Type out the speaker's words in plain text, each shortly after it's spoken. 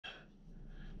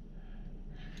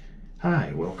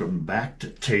Hi, welcome back to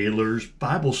Taylor's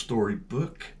Bible Story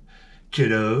Book,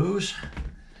 kiddos.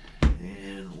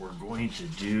 And we're going to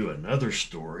do another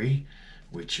story,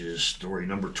 which is story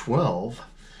number 12,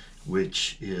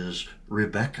 which is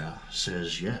Rebekkah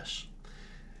Says Yes.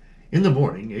 In the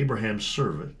morning, Abraham's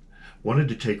servant wanted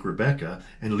to take Rebekkah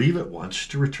and leave at once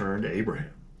to return to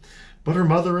Abraham. But her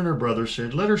mother and her brother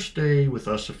said, "Let her stay with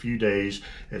us a few days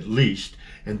at least,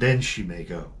 and then she may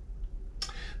go."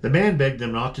 The man begged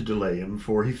them not to delay him,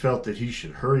 for he felt that he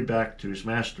should hurry back to his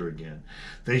master again.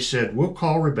 They said, "We'll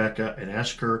call Rebekkah and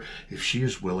ask her if she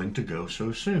is willing to go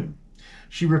so soon."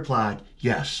 She replied,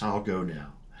 "Yes, I'll go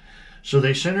now." So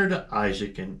they sent her to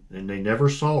Isaac, and they never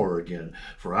saw her again,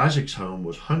 for Isaac's home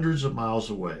was hundreds of miles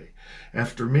away.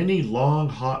 After many long,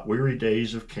 hot, weary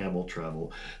days of camel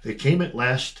travel, they came at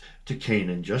last to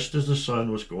Canaan just as the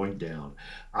sun was going down.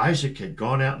 Isaac had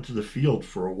gone out into the field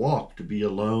for a walk to be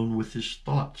alone with his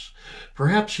thoughts.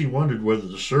 Perhaps he wondered whether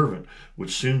the servant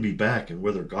would soon be back and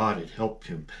whether God had helped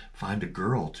him find a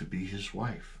girl to be his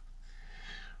wife.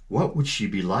 What would she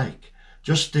be like?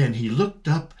 Just then he looked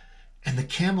up and the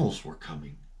camels were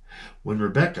coming. When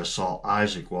Rebekkah saw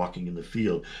Isaac walking in the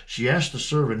field, she asked the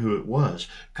servant who it was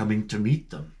coming to meet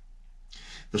them.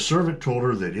 The servant told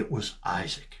her that it was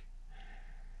Isaac.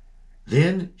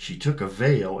 Then she took a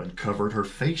veil and covered her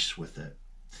face with it.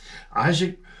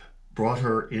 Isaac brought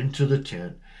her into the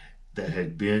tent that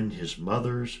had been his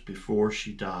mother's before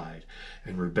she died,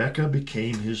 and Rebekkah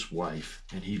became his wife,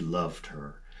 and he loved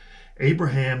her.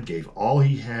 Abraham gave all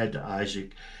he had to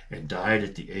Isaac and died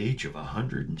at the age of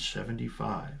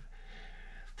 175.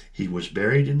 He was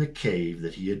buried in the cave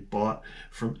that he had bought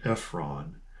from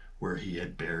Ephron, where he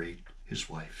had buried his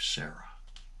wife Sarah.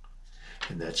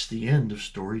 And that's the end of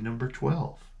story number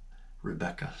 12.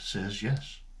 Rebekkah Says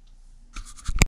Yes.